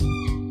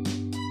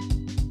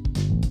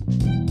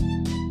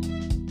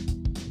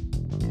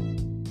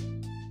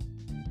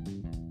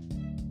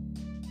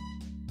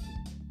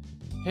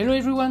Hello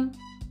everyone,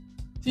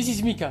 this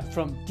is Mika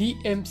from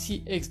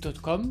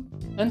dmcx.com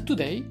and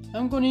today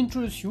I'm going to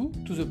introduce you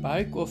to the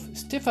bike of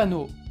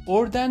Stefano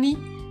Ordani,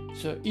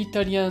 the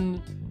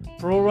Italian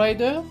pro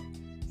rider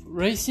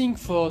racing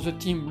for the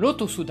team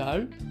Lotto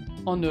Soudal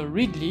on a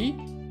Ridley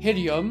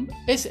Helium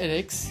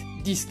SLX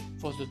disc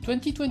for the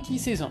 2020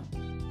 season.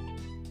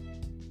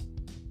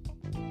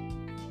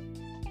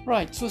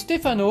 Right, so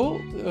Stefano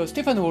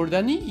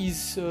Ordani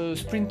is a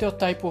sprinter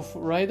type of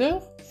rider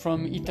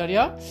from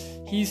Italia.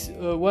 He's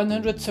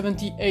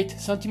 178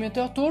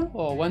 centimeter tall,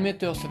 or 1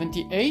 meter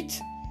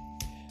 78,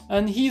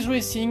 and he's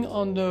racing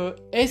on the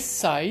S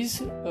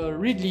size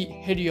Ridley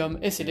Helium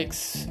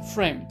SLX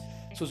frame.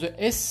 So the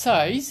S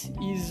size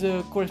is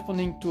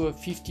corresponding to a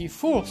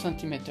 54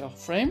 centimeter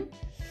frame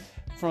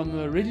from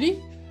Ridley,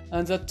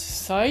 and that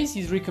size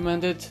is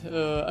recommended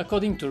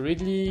according to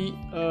Ridley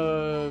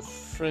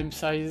frame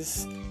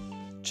size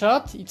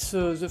chart. It's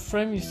the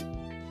frame is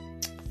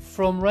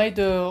from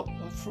rider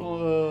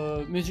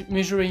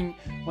measuring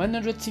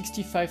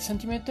 165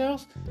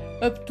 centimeters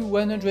up to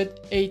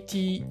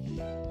 180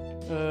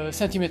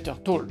 centimeter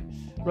tall,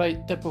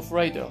 right type of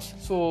riders.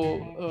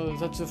 So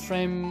that's the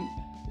frame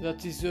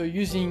that is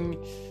using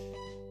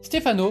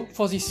Stefano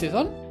for this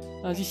season.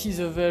 And this is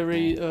a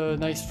very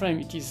nice frame.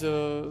 It is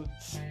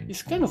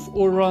it's kind of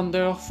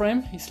all-rounder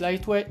frame. It's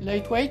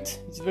lightweight.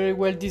 It's very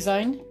well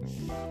designed.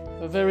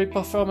 A very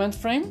performant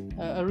frame.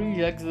 I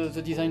really like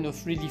the design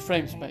of Ridley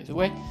frames, by the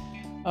way.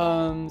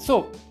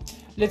 So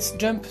let's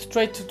jump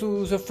straight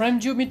to the frame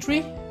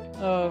geometry.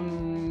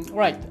 So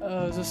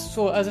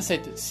as I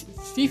said,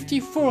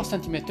 54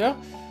 centimeter.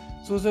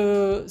 So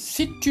the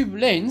seat tube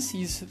length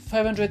is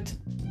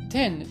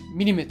 510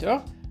 millimeter.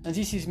 And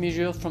this is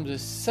measured from the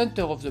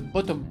center of the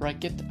bottom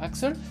bracket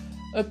axle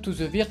up to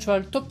the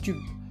virtual top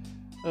tube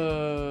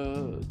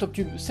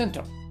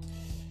center.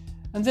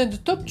 And then the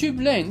top tube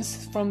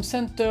length from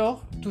center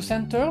to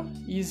center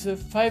is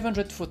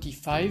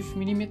 545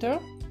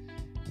 millimeter.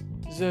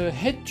 The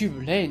head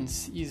tube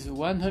length is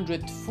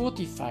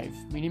 145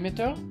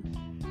 millimeter.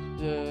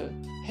 The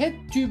head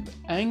tube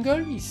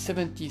angle is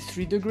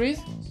 73 degrees.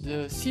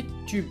 The seat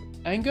tube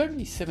angle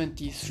is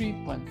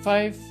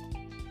 73.5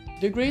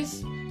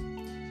 degrees.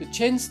 The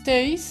chain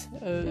stays,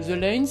 the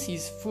length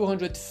is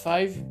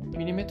 405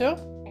 mm.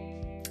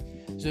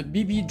 The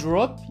BB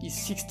drop is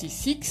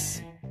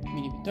 66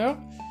 mm.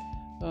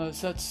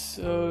 That's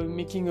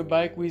making a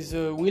bike with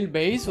a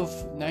wheelbase of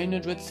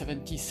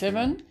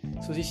 977.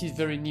 So this is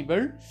very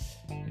nimble,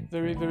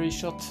 very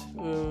short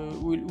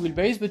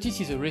wheelbase, but this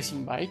is a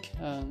racing bike,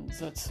 and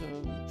that's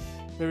a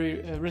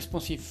very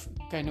responsive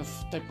kind of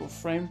type of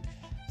frame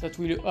that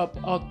will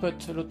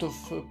output a lot of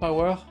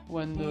power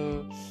when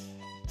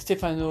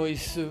Stefano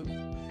is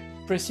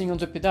pressing on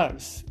the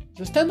pedals.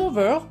 The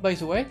standover, by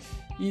the way,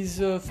 is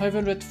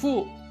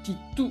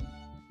 542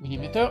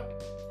 mm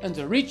and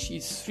the reach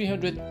is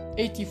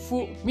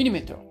 384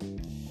 mm.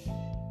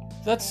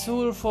 That's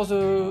all for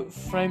the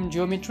frame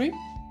geometry.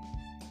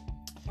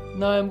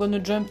 Now I'm going to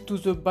jump to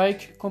the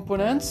bike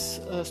components.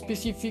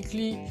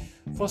 Specifically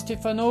for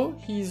Stefano,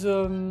 he's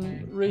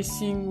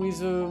racing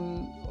with,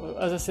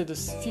 as I said, a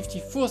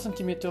 54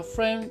 cm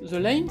frame. The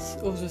length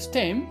of the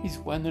stem is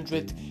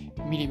 100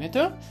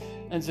 mm,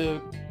 and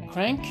the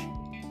crank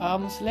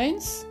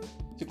length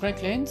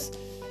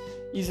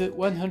is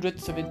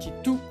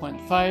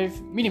 172.5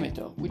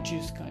 mm, which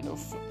is kind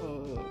of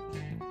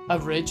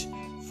average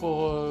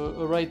for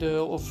a rider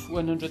of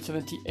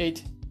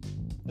 178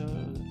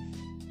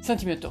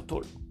 centimeter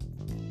tall.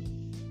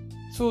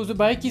 So the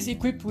bike is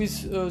equipped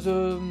with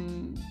the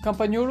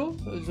Campagnolo.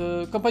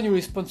 The Campagnolo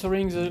is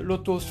sponsoring the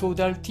Lotto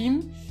Soudal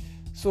team.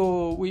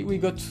 So we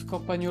got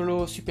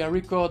Campagnolo Super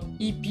Record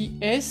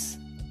EPS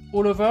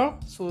all over.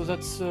 So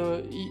that's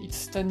it's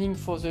standing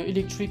for the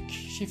electric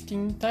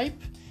shifting type.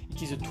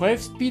 It is a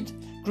 12-speed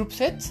group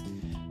set,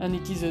 and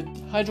it is a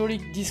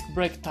hydraulic disc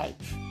brake type.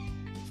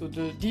 So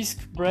the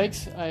disc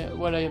brakes,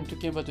 while I am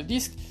talking about the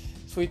disc,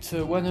 so it's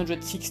a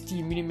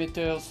 160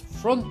 millimeters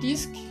front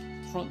disc,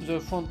 the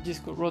front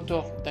disc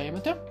rotor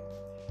diameter,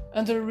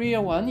 and the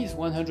rear one is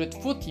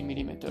 140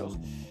 millimeters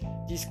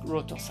disc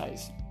rotor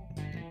size.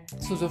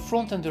 So the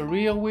front and the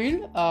rear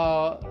wheel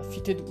are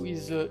fitted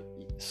with a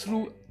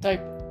through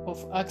type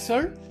of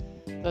axle.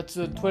 That's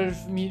a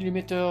 12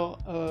 millimeter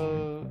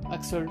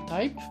axle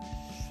type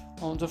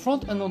on the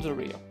front and on the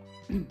rear.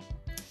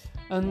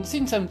 And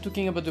since I'm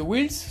talking about the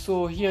wheels,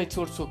 so here it's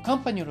also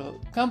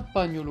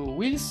Campagnolo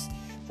wheels.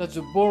 That's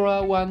the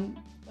Bora one,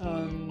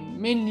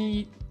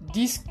 mainly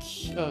disc.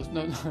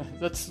 No,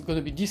 that's going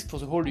to be disc for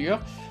the whole year,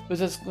 but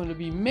that's going to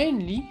be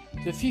mainly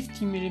the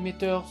 50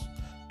 millimeters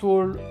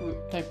tall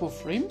type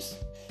of rims.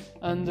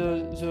 And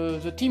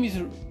the team is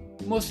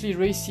mostly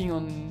racing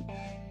on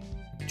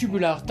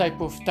tubular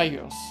type of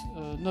tires,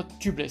 not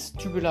tubeless,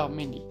 tubular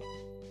mainly.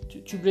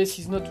 Tubeless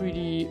is not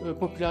really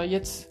popular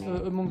yet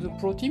among the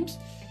pro teams.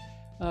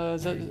 And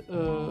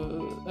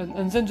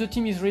then the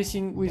team is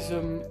racing with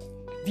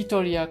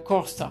Vittoria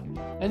Corsa,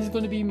 and it's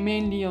going to be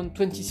mainly on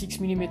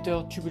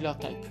 26mm tubular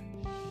type.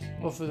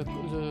 of the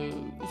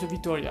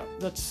Vittoria.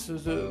 That's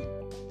the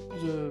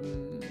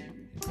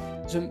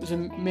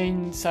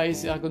main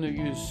size they are going to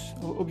use.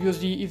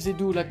 Obviously, if they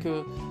do like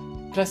a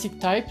classic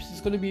type,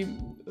 it's going to be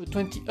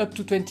 20 up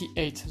to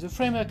 28. The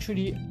frame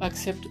actually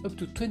accepts up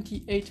to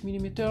 28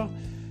 millimeter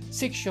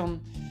section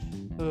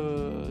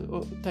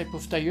type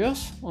of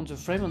tires on the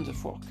frame and the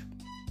fork.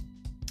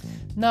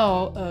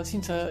 Now,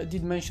 since I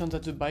did mention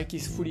that the bike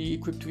is fully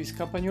equipped with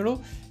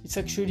Campagnolo, it's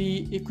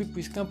actually equipped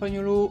with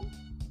Campagnolo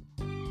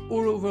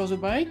all over the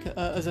bike,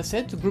 as I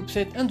said, the group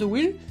set and the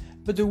wheel,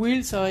 but the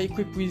wheels are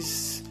equipped with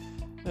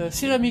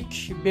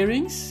ceramic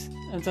bearings,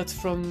 and that's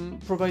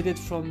provided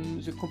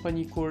from the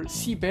company called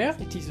Seabear.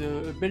 It is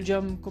a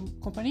Belgian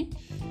company.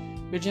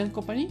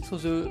 So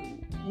the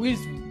wheels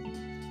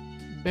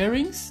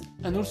bearings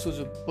and also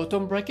the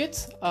bottom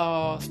brackets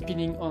are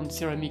spinning on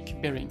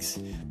ceramic bearings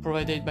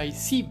provided by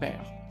Seabear.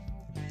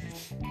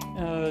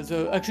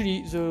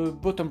 The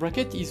bottom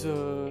bracket is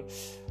a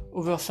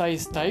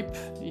oversized type.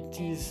 It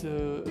is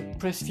a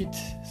press fit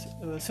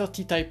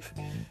 30 type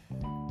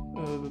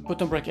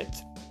bottom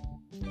bracket.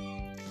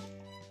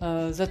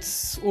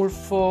 That's all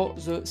for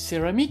the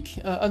ceramic,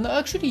 and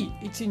actually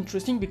it's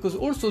interesting because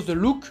also the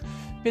Look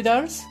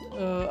pedals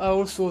are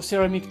also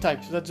ceramic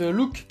type. That's the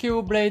Look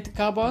KO Blade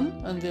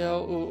Carbon, and they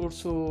are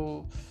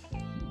also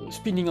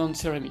spinning on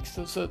ceramic.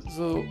 So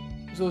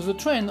the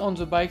trend on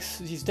the bikes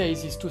these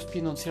days is to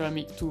spin on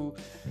ceramic to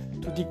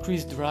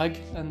decrease drag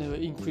and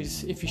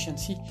increase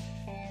efficiency.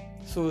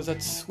 So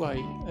that's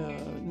why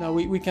now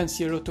we can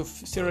see a lot of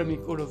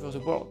ceramic all over the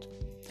board.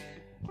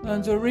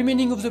 And the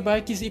remaining of the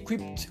bike is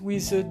equipped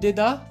with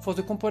Deda for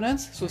the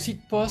components. So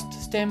seat post,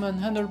 stem and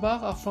handlebar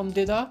are from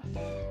Deda.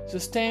 The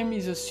stem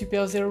is a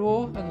Super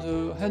Zero and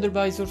the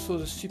handlebar is also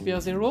the Super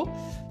Zero.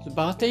 The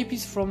bar tape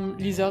is from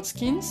Lizard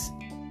Skins.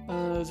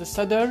 The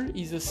saddle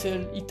is a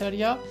Cell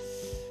Italia.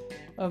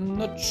 I'm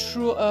not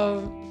sure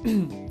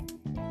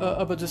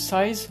about the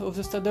size of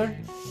the saddle.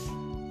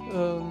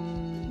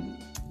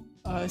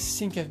 I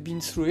think I've been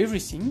through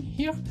everything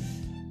here.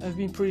 I've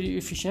been pretty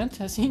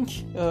efficient, I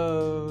think.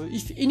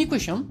 If any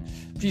question,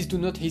 please do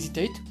not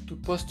hesitate to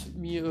post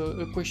me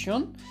a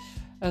question.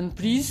 And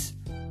please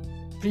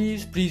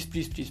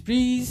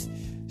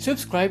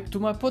subscribe to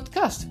my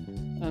podcast.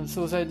 And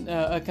so that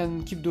I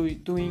can keep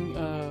doing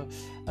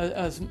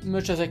as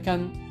much as I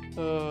can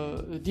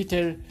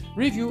detailed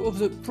review of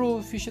the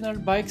professional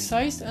bike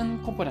size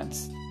and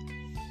components.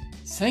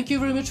 Thank you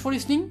very much for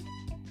listening,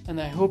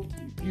 and I hope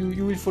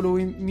you will follow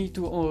me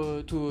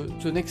to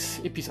the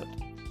next episode.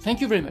 Thank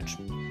you very much.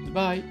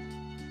 Bye.